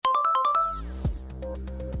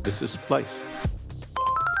This is Splice.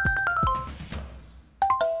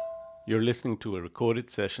 You're listening to a recorded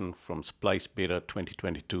session from Splice Beta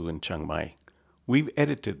 2022 in Chiang Mai. We've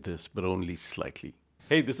edited this, but only slightly.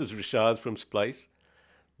 Hey, this is Rishad from Splice.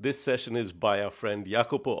 This session is by our friend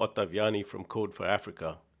Jacopo Ottaviani from Code for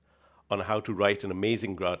Africa on how to write an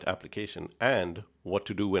amazing grant application and what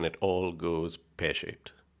to do when it all goes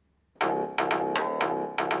pear-shaped.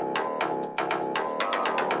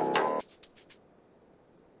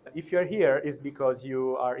 If you're here, is because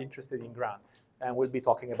you are interested in grants, and we'll be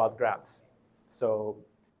talking about grants. So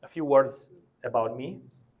a few words about me.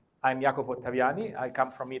 I'm Jacopo Ottaviani. I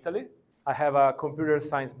come from Italy. I have a computer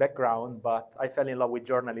science background, but I fell in love with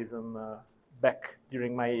journalism back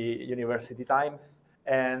during my university times.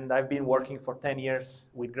 And I've been working for 10 years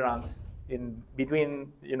with grants in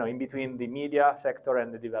between the media sector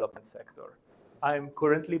and the development sector. I'm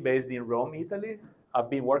currently based in Rome, Italy. I've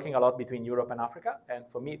been working a lot between Europe and Africa, and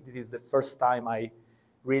for me, this is the first time I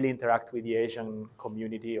really interact with the Asian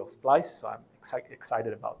community of Splice, so I'm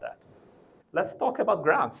excited about that. Let's talk about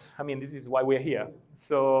grants. I mean, this is why we're here.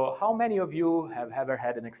 So how many of you have ever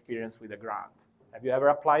had an experience with a grant? Have you ever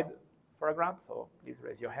applied for a grant? So please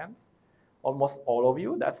raise your hands. Almost all of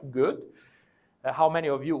you, that's good. How many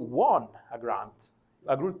of you won a grant?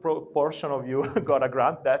 A good proportion of you got a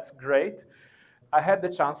grant, that's great. I had the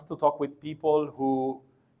chance to talk with people who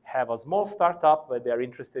have a small startup, but they're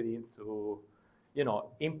interested into,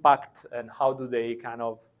 impact and how do they kind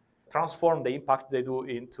of transform the impact they do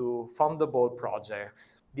into fundable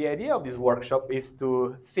projects. The idea of this workshop is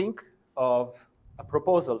to think of a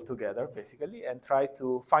proposal together, basically, and try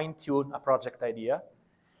to fine-tune a project idea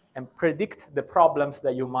and predict the problems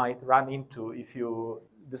that you might run into if you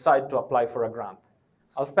decide to apply for a grant.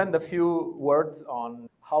 I'll spend a few words on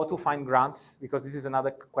how to find grants, because this is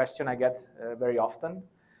another question I get very often.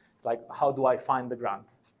 It's like, how do I find the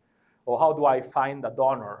grant? Or how do I find a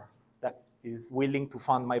donor that is willing to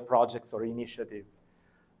fund my projects or initiative?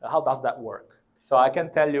 How does that work? So I can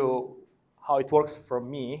tell you how it works for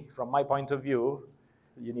me, from my point of view.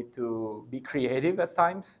 You need to be creative at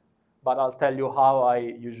times, but I'll tell you how I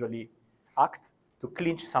usually act to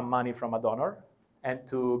clinch some money from a donor and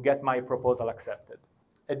to get my proposal accepted.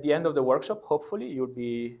 At the end of the workshop, hopefully, you'll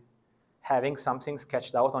be having something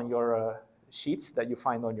sketched out on your sheets that you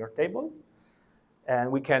find on your table. And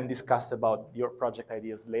we can discuss about your project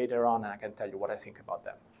ideas later on, and I can tell you what I think about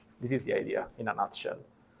them. This is the idea in a nutshell.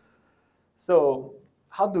 So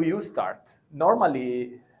how do you start?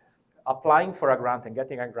 Normally, applying for a grant and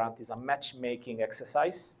getting a grant is a matchmaking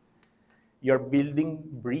exercise. You're building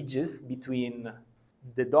bridges between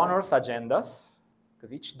the donor's agendas,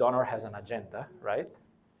 because each donor has an agenda, right?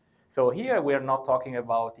 So here we're not talking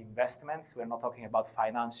about investments, we're not talking about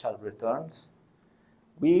financial returns.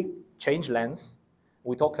 We change lens,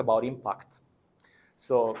 we talk about impact.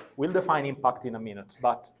 So we'll define impact in a minute,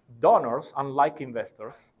 but donors, unlike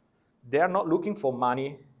investors, they're not looking for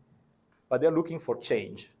money, but they're looking for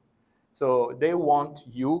change. So they want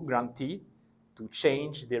you, grantee, to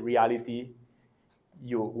change the reality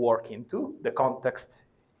you work into, the context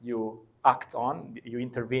you act on, you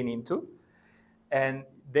intervene into, and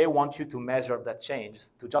they want you to measure that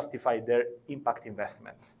change to justify their impact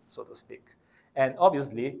investment, so to speak. And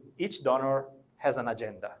obviously, each donor has an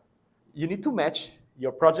agenda. You need to match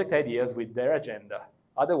your project ideas with their agenda.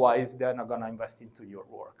 Otherwise, they're not going to invest into your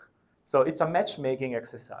work. So it's a matchmaking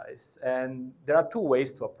exercise. And there are two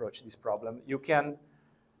ways to approach this problem. You can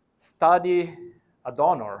study a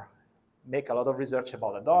donor, make a lot of research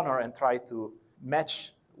about a donor, and try to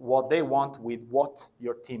match what they want with what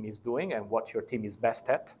your team is doing and what your team is best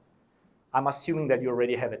at. I'm assuming that you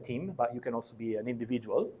already have a team, but you can also be an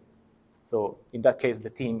individual. So in that case, the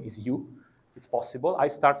team is you. It's possible. I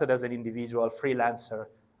started as an individual freelancer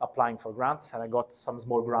applying for grants, and I got some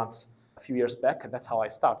small grants a few years back, and that's how I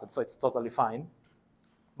started. So it's totally fine.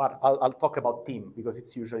 But I'll talk about team, because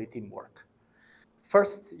it's usually teamwork.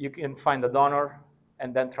 First, you can find a donor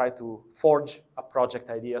and then try to forge a project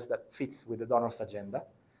ideas that fits with the donor's agenda,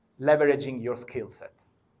 leveraging your skill set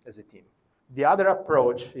as a team. The other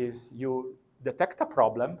approach is you detect a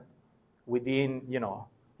problem within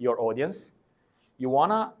your audience. You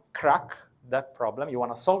want to crack that problem, you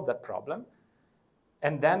want to solve that problem,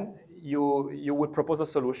 and then you would propose a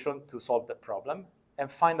solution to solve that problem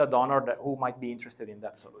and find a donor who might be interested in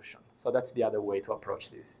that solution. So that's the other way to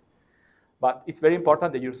approach this. But it's very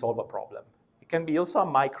important that you solve a problem. It can be also a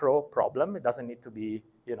micro problem. It doesn't need to be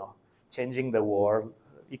changing the world.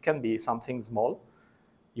 It can be something small.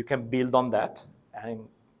 You can build on that and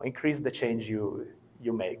increase the change you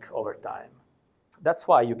make over time. That's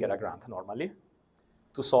why you get a grant normally,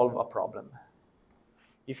 to solve a problem.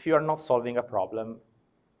 if you're not solving a problem,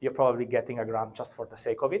 you're probably getting a grant just for the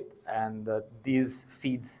sake of it, and this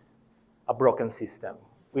feeds a broken system,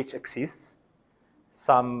 which exists.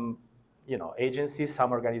 Some agencies,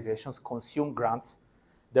 some organizations consume grants.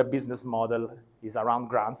 Their business model is around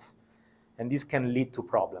grants, and this can lead to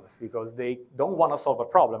problems because they don't want to solve a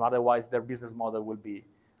problem, otherwise their business model will be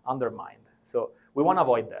undermined. So we want to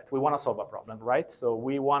avoid that. We want to solve a problem, right? So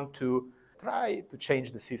we want to try to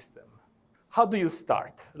change the system. How do you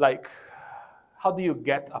start? How do you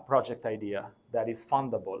get a project idea that is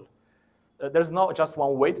fundable? There's not just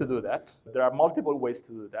one way to do that. There are multiple ways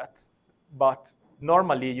to do that. But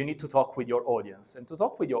normally, you need to talk with your audience. And to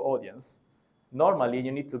talk with your audience, normally,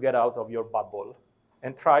 you need to get out of your bubble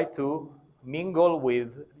and try to mingle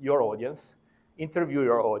with your audience, interview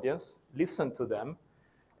your audience, listen to them,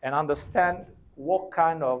 and understand what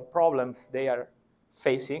kind of problems they are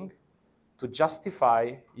facing to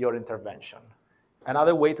justify your intervention.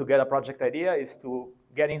 Another way to get a project idea is to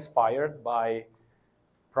get inspired by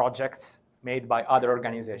projects made by other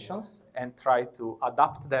organizations and try to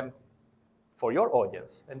adapt them for your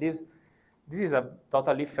audience. And this is a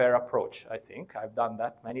totally fair approach, I think. I've done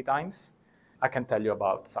that many times. I can tell you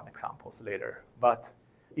about some examples later. But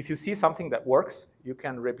if you see something that works, you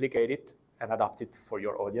can replicate it and adapt it for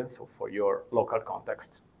your audience or for your local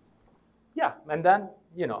context. Yeah, and then,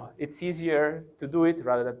 it's easier to do it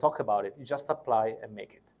rather than talk about it. You just apply and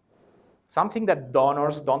make it. Something that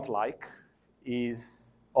donors don't like is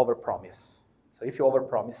overpromise. So if you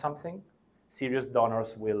overpromise something, serious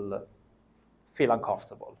donors will feel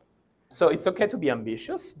uncomfortable. So it's okay to be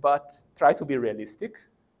ambitious, but try to be realistic.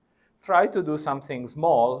 Try to do something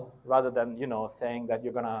small rather than, saying that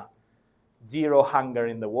you're gonna zero hunger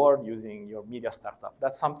in the world using your media startup.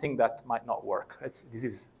 That's something that might not work. This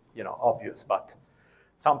is obvious, but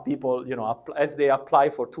some people, as they apply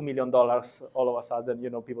for $2 million, all of a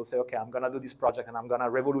sudden, people say, okay, I'm gonna do this project and I'm gonna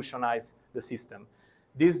revolutionize the system.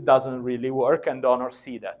 This doesn't really work, and donors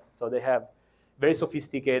see that. So they have very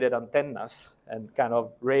sophisticated antennas and kind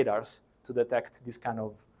of radars to detect this kind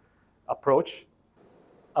of approach.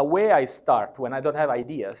 A way I start when I don't have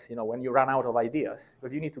ideas, when you run out of ideas,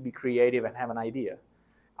 because you need to be creative and have an idea.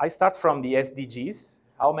 I start from the SDGs.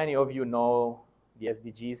 How many of you know the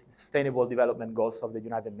SDGs, the Sustainable Development Goals of the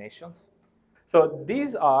United Nations? So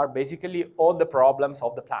these are basically all the problems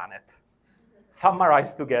of the planet,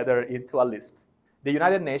 summarized together into a list. The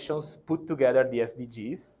United Nations put together the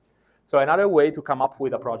SDGs. So another way to come up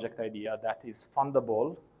with a project idea that is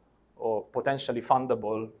fundable or potentially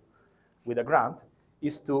fundable with a grant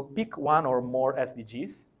is to pick one or more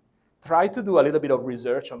SDGs, try to do a little bit of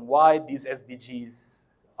research on why these SDGs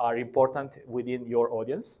are important within your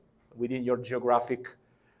audience, within your geographic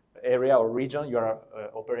area or region you are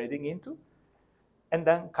operating into, and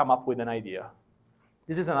then come up with an idea.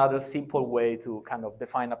 This is another simple way to kind of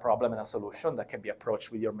define a problem and a solution that can be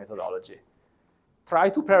approached with your methodology. Try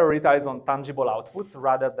to prioritize on tangible outputs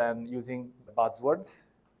rather than using buzzwords.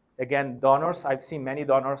 Again, donors, I've seen many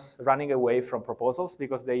donors running away from proposals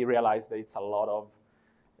because they realize that it's a lot of,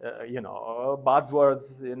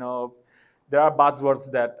 buzzwords. There are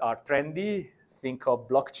buzzwords that are trendy. Think of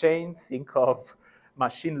blockchain, think of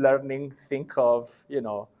machine learning, think of,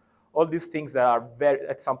 all these things that are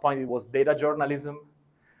at some point it was data journalism.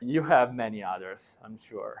 You have many others, I'm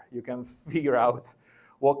sure. You can figure out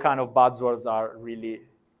what kind of buzzwords are really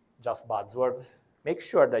just buzzwords. Make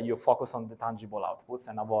sure that you focus on the tangible outputs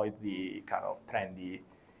and avoid the kind of trendy,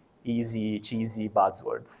 easy, cheesy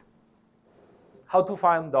buzzwords. How to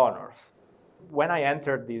find donors? When I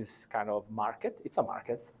entered this kind of market, it's a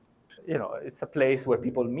market. It's a place where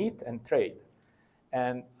people meet and trade.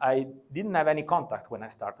 And I didn't have any contact when I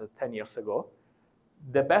started 10 years ago.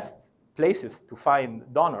 The best places to find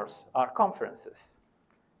donors are conferences.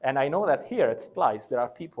 And I know that here at Splice, there are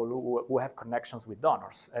people who have connections with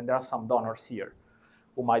donors, and there are some donors here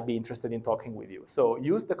who might be interested in talking with you. So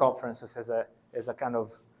use the conferences as a kind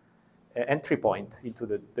of entry point into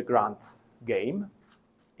the grant game.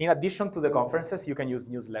 In addition to the conferences, you can use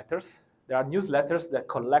newsletters. There are newsletters that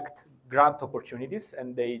collect grant opportunities,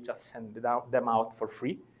 and they just send them out for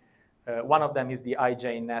free. One of them is the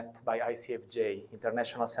IJNet by ICFJ,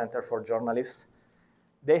 International Center for Journalists.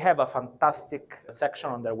 They have a fantastic section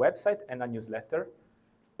on their website and a newsletter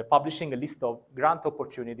publishing a list of grant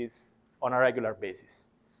opportunities on a regular basis.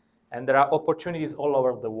 And there are opportunities all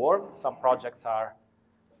over the world. Some projects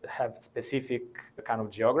have specific kind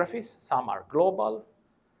of geographies. Some are global.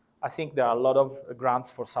 I think there are a lot of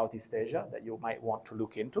grants for Southeast Asia that you might want to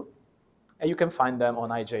look into. And you can find them on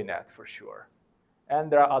IJNet for sure.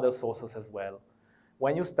 And there are other sources as well.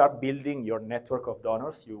 When you start building your network of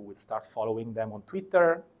donors, you will start following them on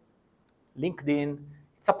Twitter, LinkedIn.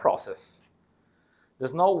 It's a process.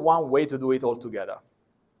 There's no one way to do it all together.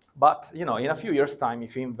 But in a few years' time,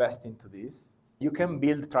 if you invest into this, you can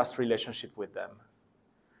build trust relationship with them.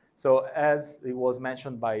 So as it was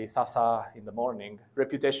mentioned by Sasa in the morning,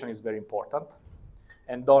 reputation is very important,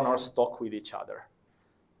 and donors talk with each other.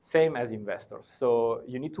 Same as investors. So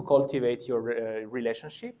you need to cultivate your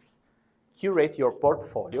relationships, curate your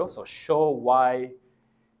portfolio, so show why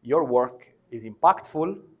your work is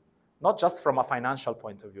impactful, not just from a financial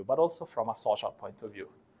point of view, but also from a social point of view,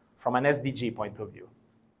 from an SDG point of view.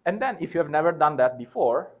 And then if you have never done that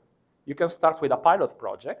before, you can start with a pilot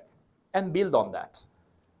project and build on that.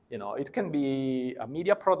 It can be a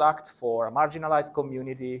media product for a marginalized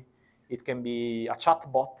community. It can be a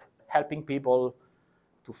chatbot helping people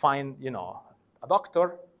to find, a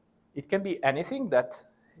doctor. It can be anything that,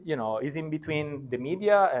 is in between the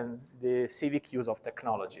media and the civic use of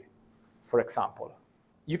technology, for example.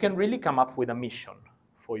 You can really come up with a mission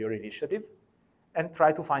for your initiative and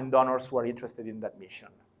try to find donors who are interested in that mission.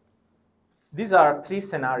 These are 3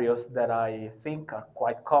 scenarios that I think are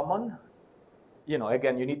quite common.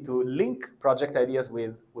 Again, you need to link project ideas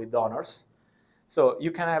with donors. So you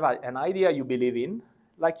can have an idea you believe in,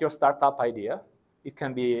 like your startup idea. It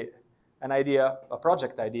can be an idea, a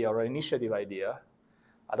project idea, or an initiative idea.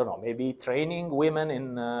 I don't know, maybe training women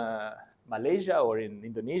in Malaysia or in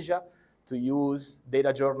Indonesia to use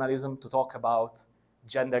data journalism to talk about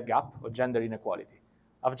gender gap or gender inequality.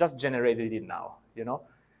 I've just generated it now,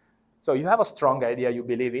 So you have a strong idea you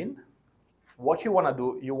believe in. What you want to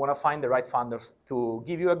do, you want to find the right funders to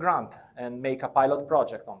give you a grant and make a pilot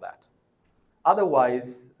project on that.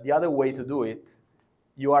 Otherwise, the other way to do it,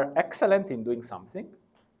 you are excellent in doing something.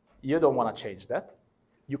 You don't want to change that.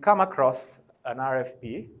 You come across an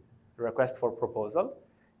RFP, request for proposal,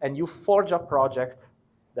 and you forge a project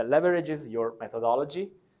that leverages your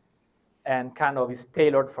methodology and kind of is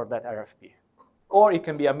tailored for that RFP. Or it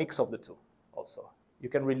can be a mix of the two also. You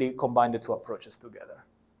can really combine the 2 approaches together.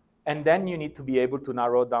 And then you need to be able to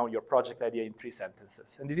narrow down your project idea in 3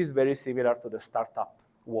 sentences. And this is very similar to the startup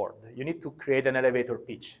world. You need to create an elevator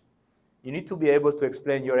pitch. You need to be able to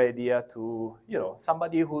explain your idea to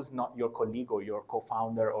somebody who's not your colleague or your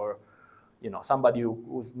co-founder or somebody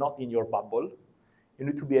who's not in your bubble. You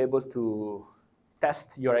need to be able to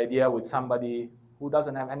test your idea with somebody who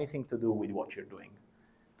doesn't have anything to do with what you're doing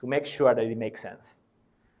to make sure that it makes sense.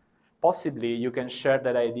 Possibly, you can share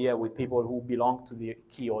that idea with people who belong to the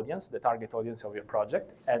key audience, the target audience of your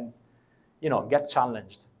project, and get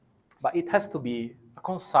challenged. But it has to be a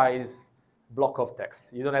concise block of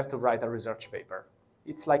text. You don't have to write a research paper.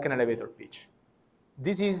 It's like an elevator pitch.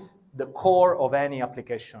 This is the core of any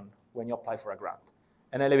application when you apply for a grant,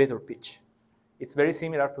 an elevator pitch. It's very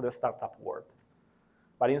similar to the startup world.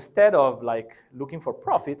 But instead of looking for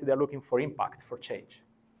profit, they're looking for impact, for change,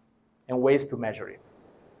 and ways to measure it.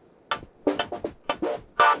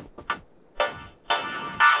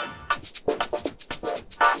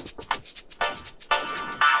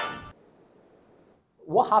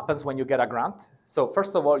 What happens when you get a grant? So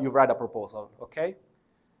first of all, you write a proposal, okay?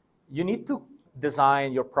 You need to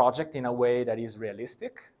design your project in a way that is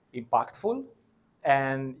realistic, impactful,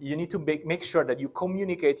 and you need to make sure that you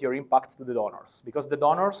communicate your impact to the donors, because the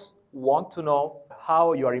donors want to know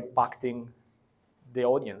how you are impacting the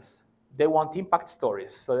audience. They want impact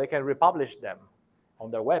stories, so they can republish them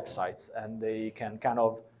on their websites, and they can kind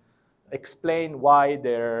of explain why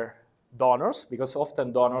they're donors, because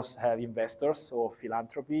often donors have investors or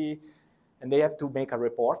philanthropy, and they have to make a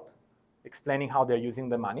report explaining how they're using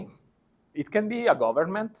the money. It can be a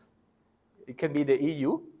government, it can be the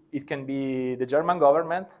EU, it can be the German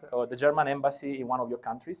government or the German embassy in one of your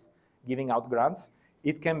countries giving out grants.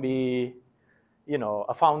 It can be,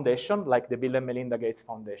 a foundation like the Bill and Melinda Gates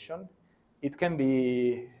Foundation. It can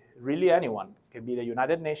be really anyone. It can be the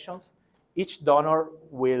United Nations. Each donor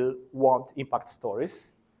will want impact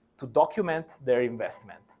stories to document their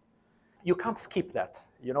investment. You can't skip that.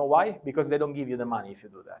 You know why? Because they don't give you the money if you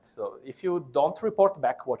do that. So if you don't report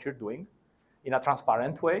back what you're doing in a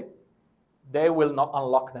transparent way, they will not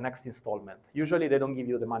unlock the next installment. Usually they don't give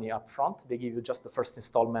you the money up front. They give you just the first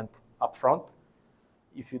installment up front.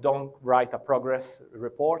 If you don't write a progress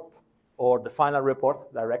report or the final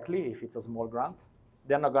report directly, if it's a small grant,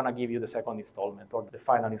 they're not going to give you the second installment or the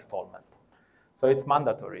final installment. So it's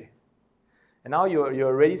mandatory. And now you're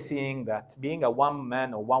already seeing that being a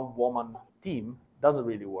one-man or one-woman team doesn't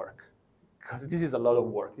really work, because this is a lot of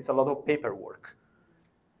work. It's a lot of paperwork.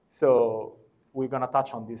 So we're going to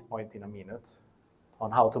touch on this point in a minute,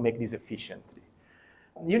 on how to make this efficiently.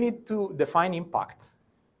 You need to define impact.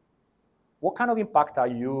 What kind of impact are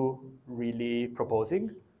you really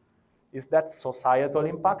proposing? Is that societal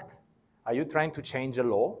impact? Are you trying to change a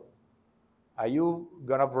law? Are you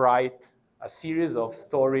gonna write a series of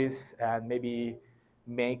stories and maybe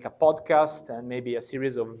make a podcast and maybe a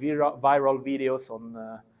series of viral videos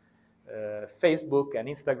on Facebook and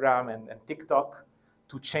Instagram and TikTok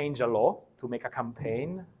to change a law, to make a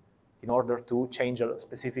campaign in order to change a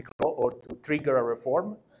specific law or to trigger a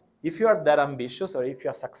reform? If you are that ambitious or if you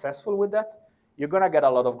are successful with that, you're gonna get a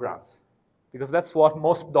lot of grants because that's what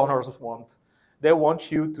most donors want. They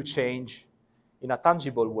want you to change in a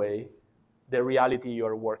tangible way the reality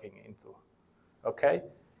you're working into, okay?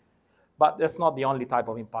 But that's not the only type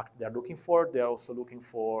of impact they're looking for. They're also looking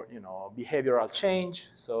for, behavioral change.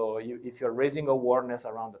 So if you're raising awareness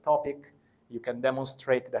around the topic, you can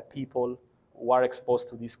demonstrate that people who are exposed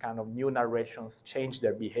to these kind of new narrations change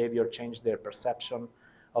their behavior, change their perception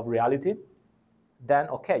of reality. Then,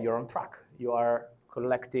 okay, you're on track. You are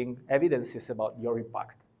collecting evidences about your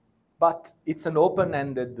impact. But it's an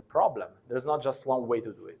open-ended problem. There's not just one way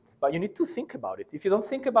to do it. But you need to think about it. If you don't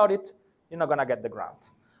think about it, you're not gonna get the grant.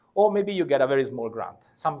 Or maybe you get a very small grant.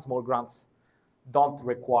 Some small grants don't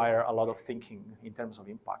require a lot of thinking in terms of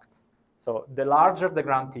impact. So the larger the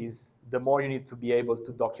grant is, the more you need to be able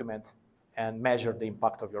to document and measure the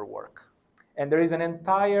impact of your work. And there is an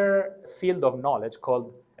entire field of knowledge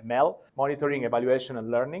called ML, Monitoring, Evaluation, and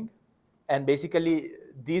Learning. And basically,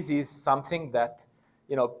 this is something that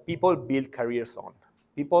people build careers on.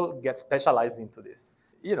 People get specialized into this.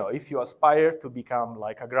 If you aspire to become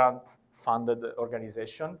like a grant-funded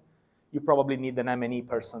organization, you probably need an M&E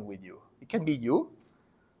person with you. It can be you,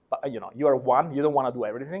 but you are one. You don't want to do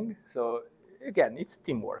everything. So again, it's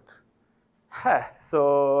teamwork.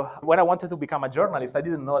 So when I wanted to become a journalist, I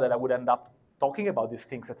didn't know that I would end up talking about these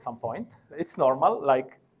things at some point. It's normal.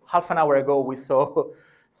 Like half an hour ago, we saw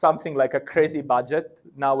something like a crazy budget.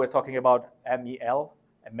 Now we're talking about MEL,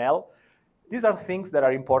 ML. These are things that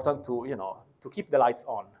are important to keep the lights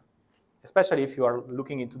on, especially if you are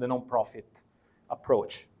looking into the non-profit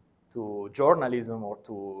approach to journalism or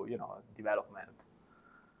to development.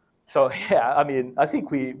 So yeah, I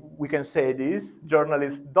think we can say this.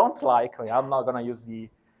 Journalists don't like, I'm not gonna use the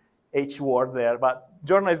H word there, but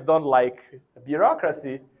journalists don't like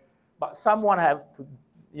bureaucracy, but someone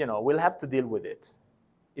will have to deal with it.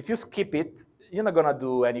 If you skip it, you're not gonna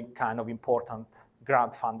do any kind of important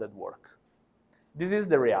grant-funded work. This is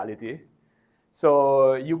the reality.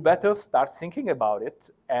 So you better start thinking about it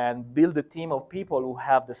and build a team of people who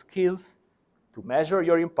have the skills to measure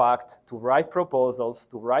your impact, to write proposals,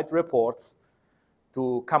 to write reports,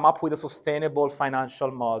 to come up with a sustainable financial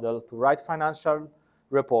model, to write financial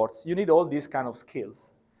reports. You need all these kind of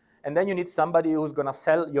skills. And then you need somebody who's gonna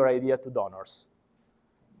sell your idea to donors.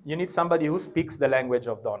 You need somebody who speaks the language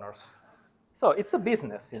of donors. So it's a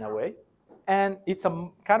business in a way. And it's a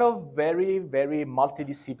kind of very, very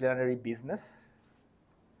multidisciplinary business.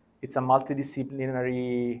 It's a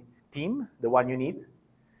multidisciplinary team, the one you need.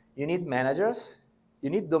 You need managers, you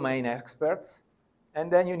need domain experts,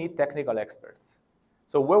 and then you need technical experts.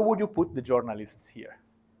 So where would you put the journalists here?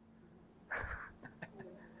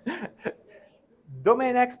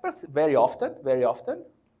 Domain experts, very often,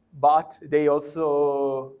 but they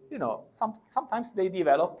also, sometimes they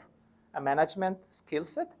develop a management skill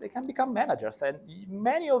set. They can become managers, and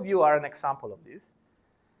many of you are an example of this.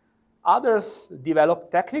 Others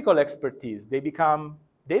develop technical expertise. They become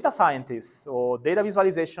data scientists or data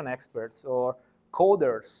visualization experts or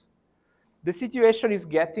coders. The situation is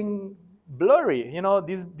getting blurry.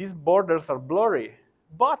 These borders are blurry,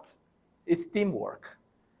 but it's teamwork.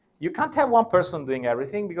 You can't have one person doing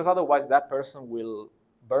everything because otherwise that person will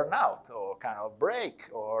burn out or kind of break,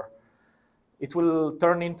 or it will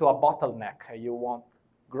turn into a bottleneck and you won't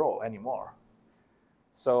grow anymore.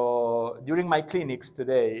 So during my clinics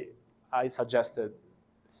today, I suggested,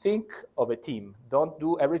 think of a team. Don't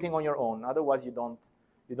do everything on your own. Otherwise, you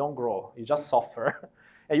don't grow. You just suffer.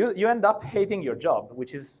 And you end up hating your job,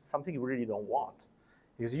 which is something you really don't want.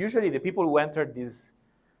 Because usually the people who enter this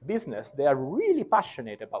business, they are really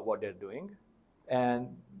passionate about what they're doing. And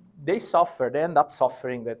they suffer. They end up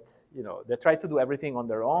suffering that, they try to do everything on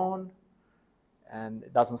their own. And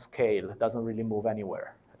it doesn't scale. It doesn't really move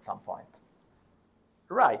anywhere at some point.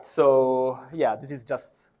 Right. So yeah, this is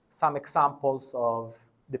just some examples of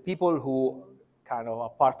the people who kind of are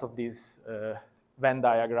part of this Venn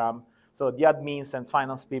diagram. So the admins and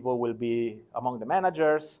finance people will be among the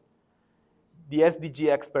managers. The SDG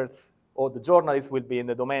experts or the journalists will be in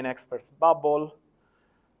the domain experts bubble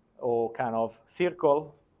or kind of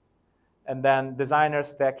circle. And then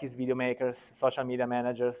designers, techies, video makers, social media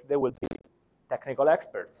managers, they will be technical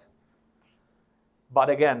experts. But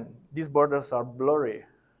again, these borders are blurry.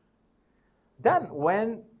 Then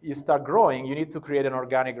when you start growing, you need to create an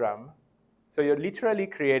organigram. So you're literally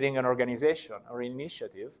creating an organization or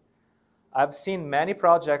initiative. I've seen many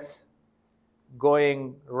projects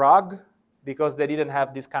going wrong because they didn't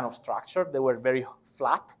have this kind of structure. They were very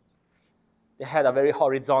flat. They had a very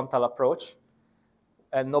horizontal approach,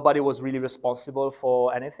 and nobody was really responsible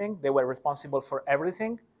for anything. They were responsible for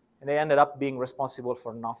everything, and they ended up being responsible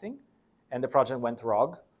for nothing, and the project went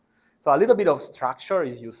wrong. So a little bit of structure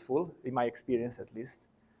is useful, in my experience at least.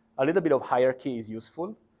 A little bit of hierarchy is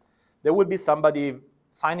useful. There will be somebody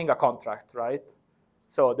signing a contract, right?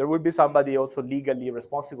 So there will be somebody also legally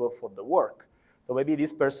responsible for the work. So maybe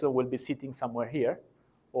this person will be sitting somewhere here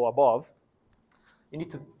or above. You need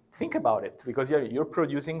to think about it because you're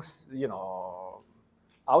producing,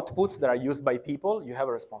 outputs that are used by people. You have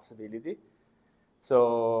a responsibility.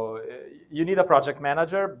 So you need a project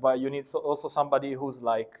manager, but you need also somebody who's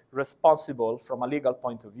like responsible from a legal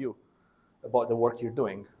point of view about the work you're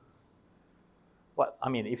doing. Well, I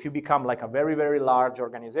mean, if you become like a very, very large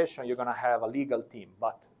organization, you're going to have a legal team,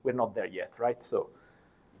 but we're not there yet, right? So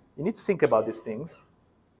you need to think about these things.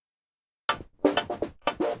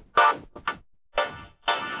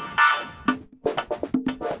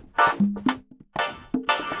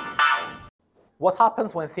 What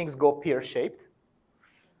happens when things go pear-shaped?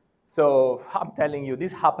 So I'm telling you,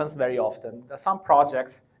 this happens very often. Some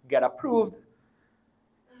projects get approved.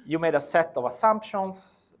 You made a set of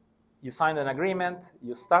assumptions. You signed an agreement.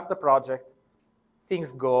 You start the project.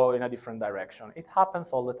 Things go in a different direction. It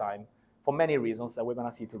happens all the time for many reasons that we're going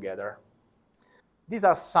to see together. These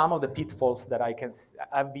are some of the pitfalls that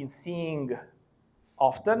I've been seeing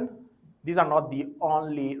often. These are not the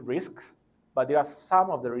only risks, but there are some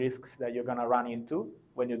of the risks that you're going to run into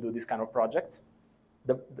when you do this kind of projects.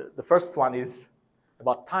 The first one is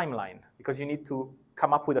about timeline, because you need to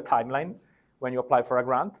come up with a timeline when you apply for a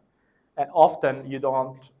grant. And often you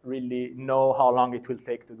don't really know how long it will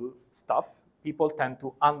take to do stuff. People tend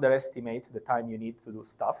to underestimate the time you need to do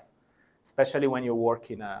stuff, especially when you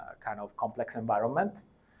work in a kind of complex environment.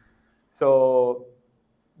 So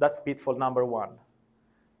that's pitfall number one.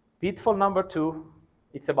 Pitfall number two,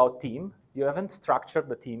 it's about team. You haven't structured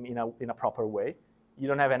the team in a proper way. You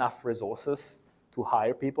don't have enough resources to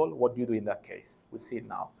hire people. What do you do in that case? We'll see it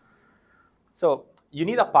now. So you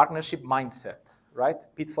need a partnership mindset, right?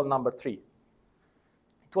 Pitfall number three.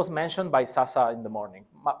 It was mentioned by Sasa in the morning,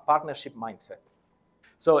 partnership mindset.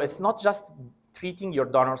 So it's not just treating your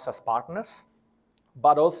donors as partners,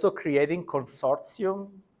 but also creating a consortium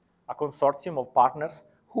of partners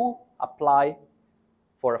who apply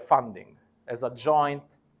for a funding as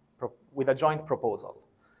with a joint proposal.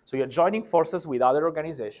 So you're joining forces with other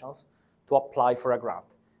organizations to apply for a grant.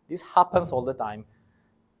 This happens all the time,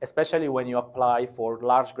 especially when you apply for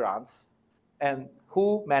large grants. And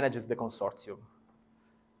who manages the consortium?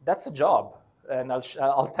 That's a job, and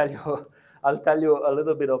I'll tell you a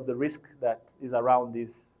little bit of the risk that is around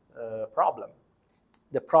this problem.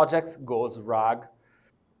 The project goes wrong.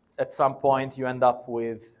 At some point, you end up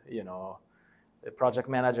with, the project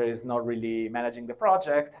manager is not really managing the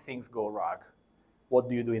project. Things go wrong. What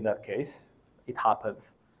do you do in that case? It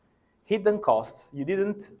happens. Hidden costs. You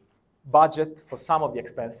didn't budget for some of the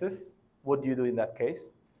expenses. What do you do in that case?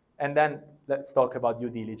 And then let's talk about due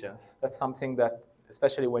diligence. That's something that,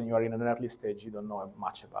 especially when you are in an early stage, you don't know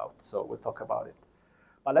much about. So we'll talk about it.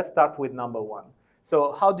 But let's start with number one.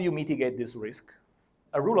 So how do you mitigate this risk?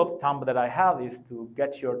 A rule of thumb that I have is to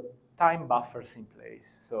get your time buffers in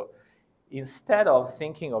place. So instead of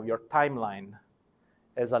thinking of your timeline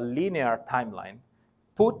as a linear timeline,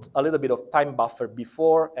 put a little bit of time buffer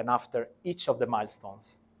before and after each of the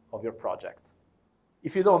milestones of your project.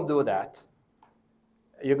 If you don't do that,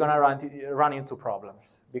 you're going to run into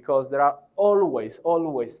problems because there are always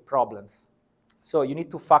problems. So you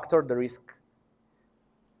need to factor the risk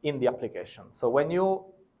in the application. So when you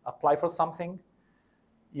apply for something,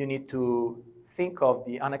 you need to think of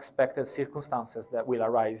the unexpected circumstances that will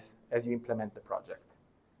arise as you implement the project.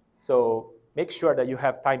 So make sure that you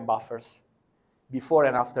have time buffers before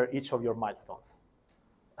and after each of your milestones.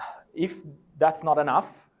 If that's not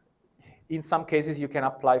enough, in some cases you can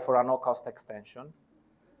apply for a no-cost extension.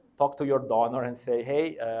 Talk to your donor and say,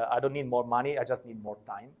 hey, I don't need more money, I just need more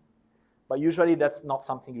time. But usually that's not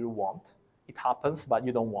something you want. It happens, but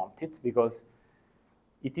you don't want it because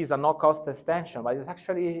it is a no-cost extension, but it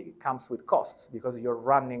actually comes with costs because you're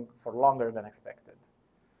running for longer than expected.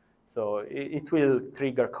 So it will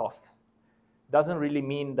trigger costs. Doesn't really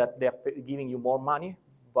mean that they're giving you more money,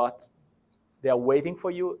 but They are waiting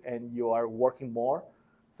for you, and you are working more,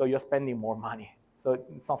 so you're spending more money. So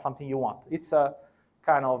it's not something you want. It's a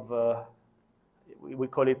kind of, we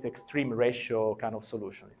call it extreme ratio kind of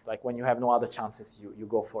solution. It's like when you have no other chances, you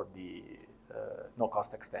go for the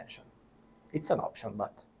no-cost extension. It's an option,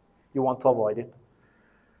 but you want to avoid it.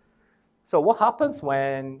 So what happens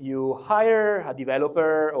when you hire a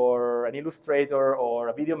developer or an illustrator or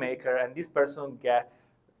a video maker, and this person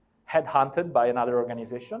gets headhunted by another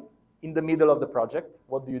organization in the middle of the project?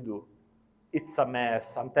 What do? It's a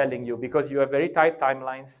mess, I'm telling you, because you have very tight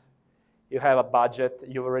timelines. You have a budget.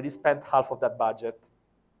 You've already spent half of that budget.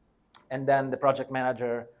 And then the project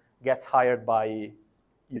manager gets hired by,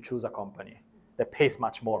 you choose a company that pays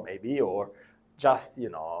much more maybe, or just,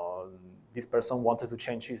 this person wanted to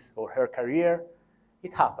change his or her career.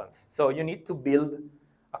 It happens. So you need to build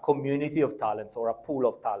a community of talents or a pool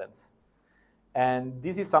of talents. And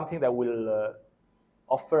this is something that will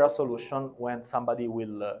offer a solution when somebody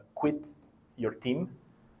will quit your team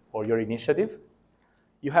or your initiative.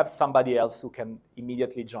 You have somebody else who can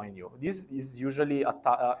immediately join you. This is usually a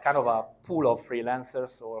kind of a pool of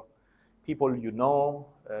freelancers or people you know,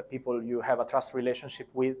 people you have a trust relationship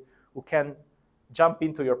with, who can jump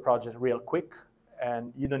into your project real quick,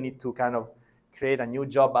 and you don't need to kind of create a new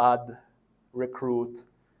job ad, recruit.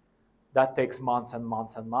 That takes months and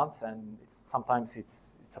months and months, and sometimes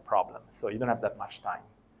it's a problem. So you don't have that much time.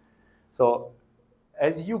 So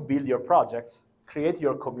as you build your projects, create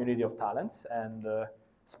your community of talents, and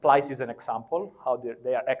Splice is an example how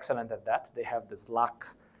they are excellent at that. They have the Slack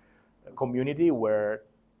community where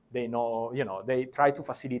they know, they try to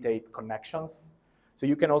facilitate connections. So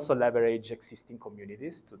you can also leverage existing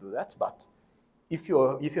communities to do that. But if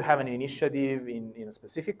you have an initiative in a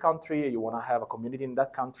specific country, you want to have a community in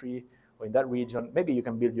that country or in that region, maybe you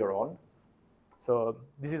can build your own. So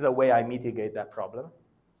this is a way I mitigate that problem.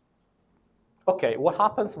 Okay, what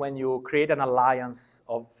happens when you create an alliance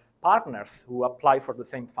of partners who apply for the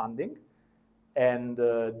same funding, and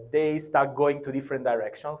they start going to different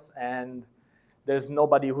directions, and there's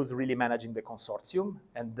nobody who's really managing the consortium,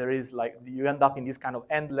 and you end up in these kind of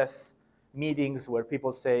endless meetings where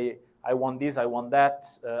people say, I want this, I want that,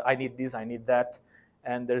 I need this, I need that,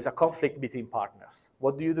 and there's a conflict between partners.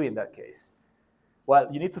 What do you do in that case? Well,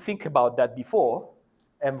 you need to think about that before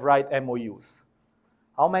and write MOUs.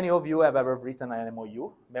 How many of you have ever written an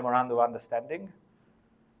MOU, Memorandum of Understanding?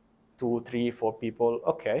 2, 3, 4 people.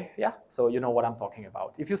 Okay, yeah, so you know what I'm talking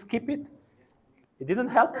about. If you skip it, it didn't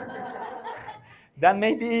help. Then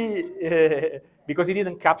maybe because it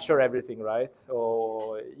didn't capture everything, right?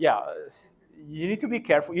 Or yeah, you need to be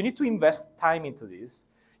careful. You need to invest time into this.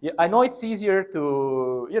 I know it's easier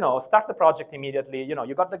to start the project immediately.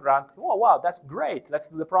 You got the grant. Oh wow, that's great. Let's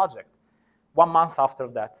do the project. 1 month after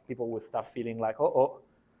that, people will start feeling like,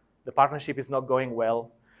 the partnership is not going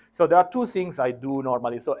well. So there are 2 things I do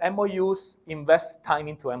normally. So MOUs, invest time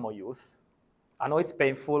into MOUs. I know it's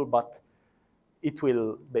painful, but it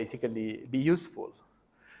will basically be useful.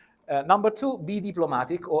 Number 2, be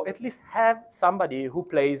diplomatic, or at least have somebody who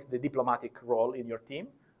plays the diplomatic role in your team,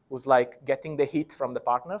 who's like getting the heat from the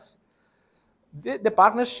partners. The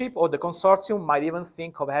partnership or the consortium might even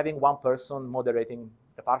think of having one person moderating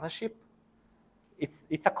the partnership. It's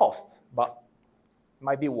a cost, but it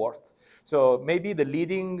might be worth. So maybe the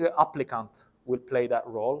leading applicant will play that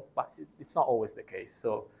role, but it's not always the case.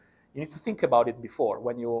 So you need to think about it before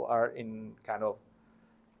when you are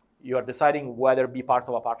you are deciding whether to be part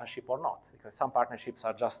of a partnership or not, because some partnerships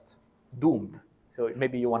are just doomed. So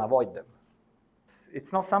maybe you want to avoid them.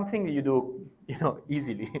 It's not something you do,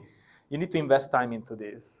 easily. You need to invest time into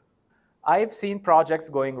this. I've seen projects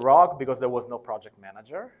going wrong because there was no project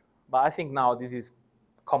manager, but I think now this is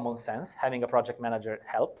common sense. Having a project manager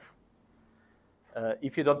helps.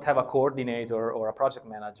 If you don't have a coordinator or a project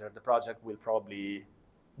manager, the project will probably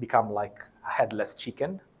become like a headless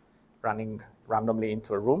chicken running randomly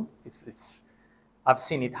into a room. I've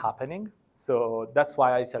seen it happening. So that's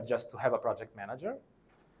why I suggest to have a project manager.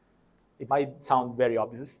 It might sound very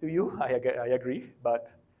obvious to you, I agree,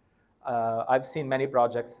 but I've seen many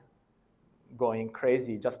projects going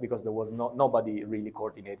crazy just because there was nobody really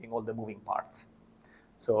coordinating all the moving parts.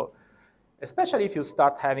 So especially if you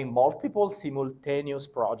start having multiple simultaneous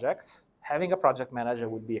projects, having a project manager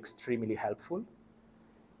would be extremely helpful,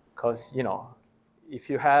 because if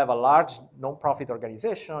you have a large nonprofit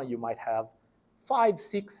organization, you might have 5,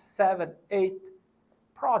 6, 7, 8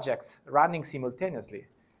 projects running simultaneously.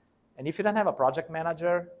 And if you don't have a project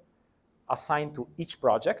manager assigned to each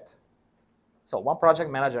project, so one project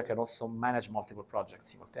manager can also manage multiple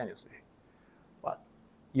projects simultaneously, but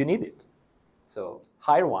you need it. So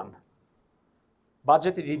hire one,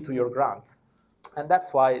 budget it into your grant. And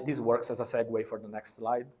that's why this works as a segue for the next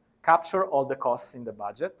slide. Capture all the costs in the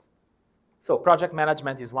budget. So project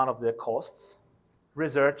management is one of the costs.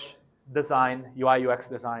 Research, design, UI, UX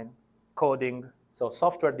design, coding, so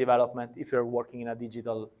software development if you're working in a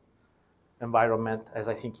digital environment, as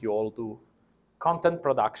I think you all do. Content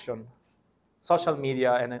production, social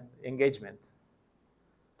media and engagement.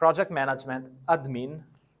 Project management, admin,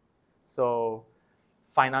 so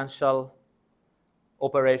financial,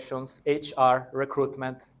 operations, HR,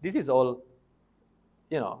 recruitment. This is all,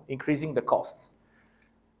 increasing the costs.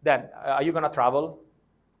 Then, are you going to travel?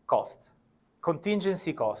 Cost.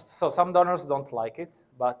 Contingency costs. So some donors don't like it,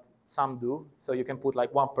 but some do. So you can put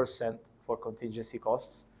like 1% for contingency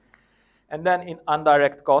costs. And then in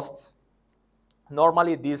indirect costs,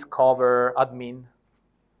 normally these cover admin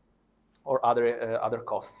or other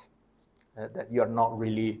costs that you're not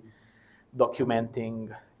really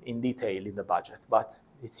documenting in detail in the budget, but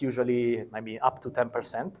it's usually maybe up to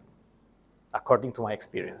 10%, according to my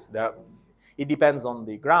experience. It depends on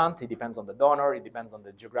the grant, it depends on the donor, it depends on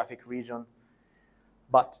the geographic region,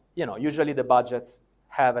 but usually the budgets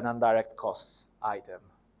have an indirect costs item.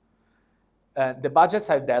 The budgets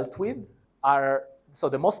I've dealt with so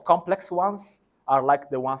the most complex ones are like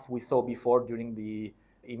the ones we saw before during the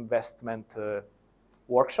investment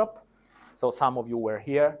workshop. So some of you were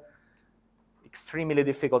here. Extremely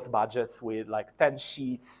difficult budgets with like 10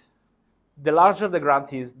 sheets. The larger the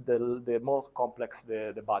grant is, the more complex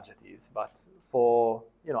the budget is. But for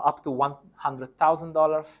up to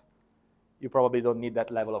 $100,000, you probably don't need that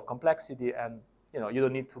level of complexity, and you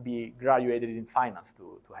don't need to be graduated in finance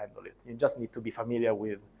to handle it. You just need to be familiar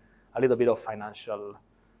with a little bit of financial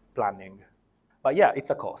planning. But yeah, it's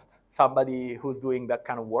a cost. Somebody who's doing that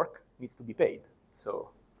kind of work needs to be paid.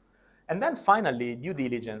 And then finally, due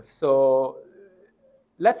diligence. So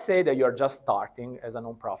let's say that you're just starting as a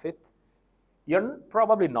nonprofit. You're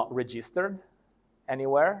probably not registered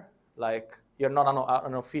anywhere. Like you're not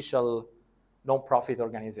an official nonprofit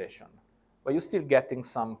organization, but you're still getting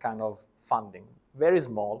some kind of funding, very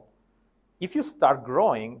small. If you start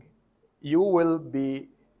growing, you will be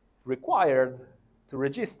required to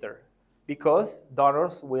register because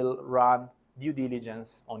donors will run due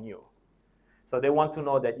diligence on you. So they want to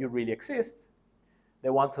know that you really exist.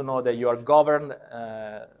 They want to know that you are governed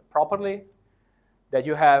properly, that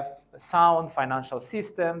you have sound financial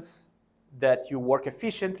systems, that you work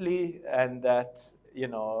efficiently, and that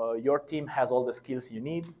your team has all the skills you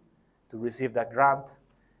need to receive that grant,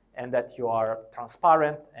 and that you are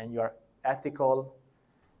transparent and you are ethical,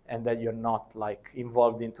 and that you're not like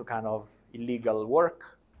involved into kind of illegal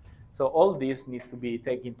work. So all this needs to be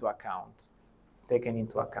taken into account.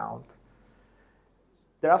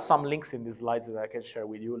 There are some links in these slides that I can share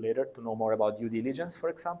with you later to know more about due diligence, for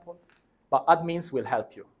example. But admins will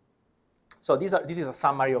help you. So this is a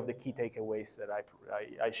summary of the key takeaways that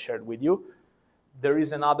I shared with you. There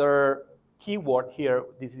is another keyword here.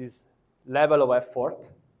 This is level of effort,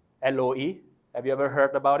 LOE. Have you ever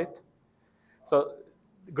heard about it? So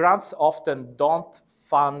grants often don't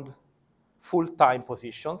fund full-time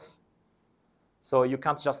positions. So you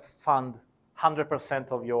can't just fund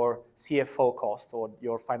 100% of your CFO cost or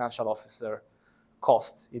your financial officer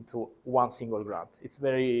cost into one single grant. It's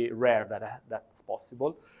very rare that that's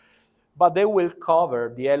possible. But they will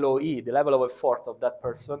cover the LOE, the level of effort of that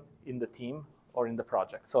person in the team or in the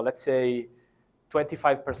project. So let's say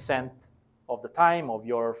 25% of the time of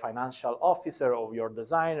your financial officer, of your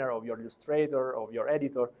designer, of your illustrator, of your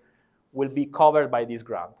editor will be covered by this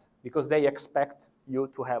grant because they expect you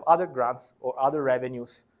to have other grants or other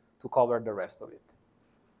revenues to cover the rest of it.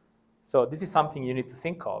 So this is something you need to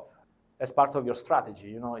think of as part of your strategy.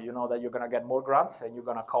 You know that you're going to get more grants and you're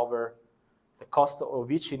going to cover the cost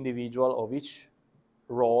of each individual, of each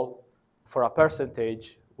role for a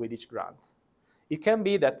percentage with each grant. It can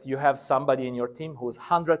be that you have somebody in your team who's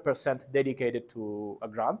 100% dedicated to a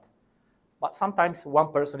grant, but sometimes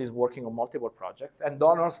one person is working on multiple projects, and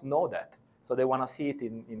donors know that. So they want to see it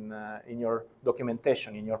in your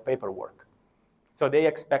documentation, in your paperwork. So they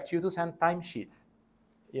expect you to send timesheets.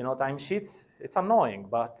 Timesheets, it's annoying,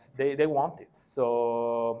 but they want it.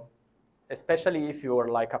 So especially if you're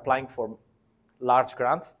like applying for large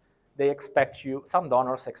grants, some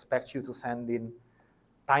donors expect you to send in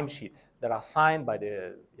timesheets that are signed by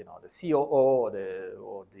the COO or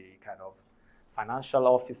the kind of financial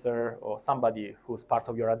officer or somebody who's part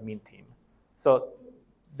of your admin team. So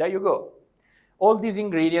there you go. All these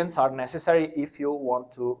ingredients are necessary if you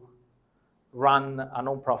want to run a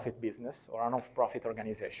non-profit business or a non-profit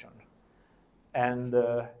organization. And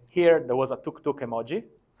here there was a tuk-tuk emoji.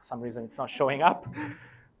 For some reason it's not showing up.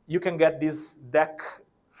 You can get this deck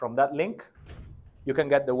from that link. You can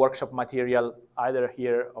get the workshop material either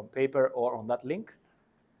here on paper or on that link.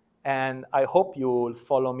 And I hope you'll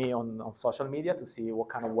follow me on social media to see what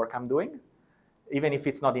kind of work I'm doing, even if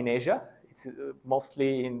it's not in Asia. It's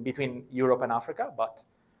mostly in between Europe and Africa, but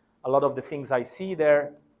a lot of the things I see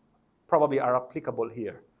there probably are applicable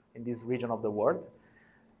here in this region of the world.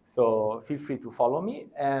 So feel free to follow me.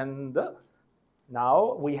 And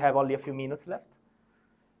now we have only a few minutes left.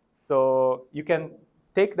 So you can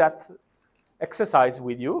take that exercise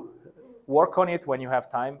with you, work on it when you have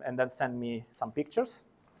time, and then send me some pictures.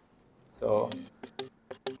 So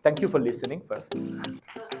thank you for listening first.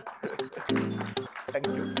 Thank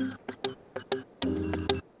you.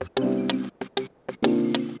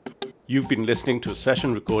 You've been listening to a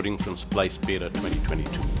session recording from Splice Beta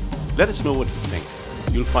 2022. Let us know what you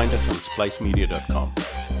think. You'll find us on splicemedia.com.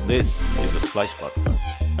 This is a Splice podcast,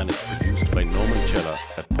 and it's produced by Norman Chella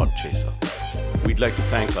at Podchaser. We'd like to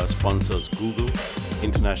thank our sponsors Google,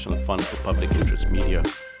 International Fund for Public Interest Media,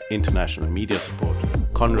 International Media Support,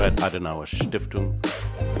 Konrad Adenauer Stiftung,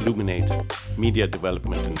 Luminate, Media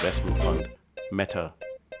Development Investment Fund, Meta,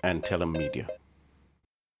 and Telem Media.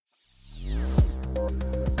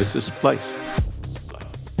 This is Splice.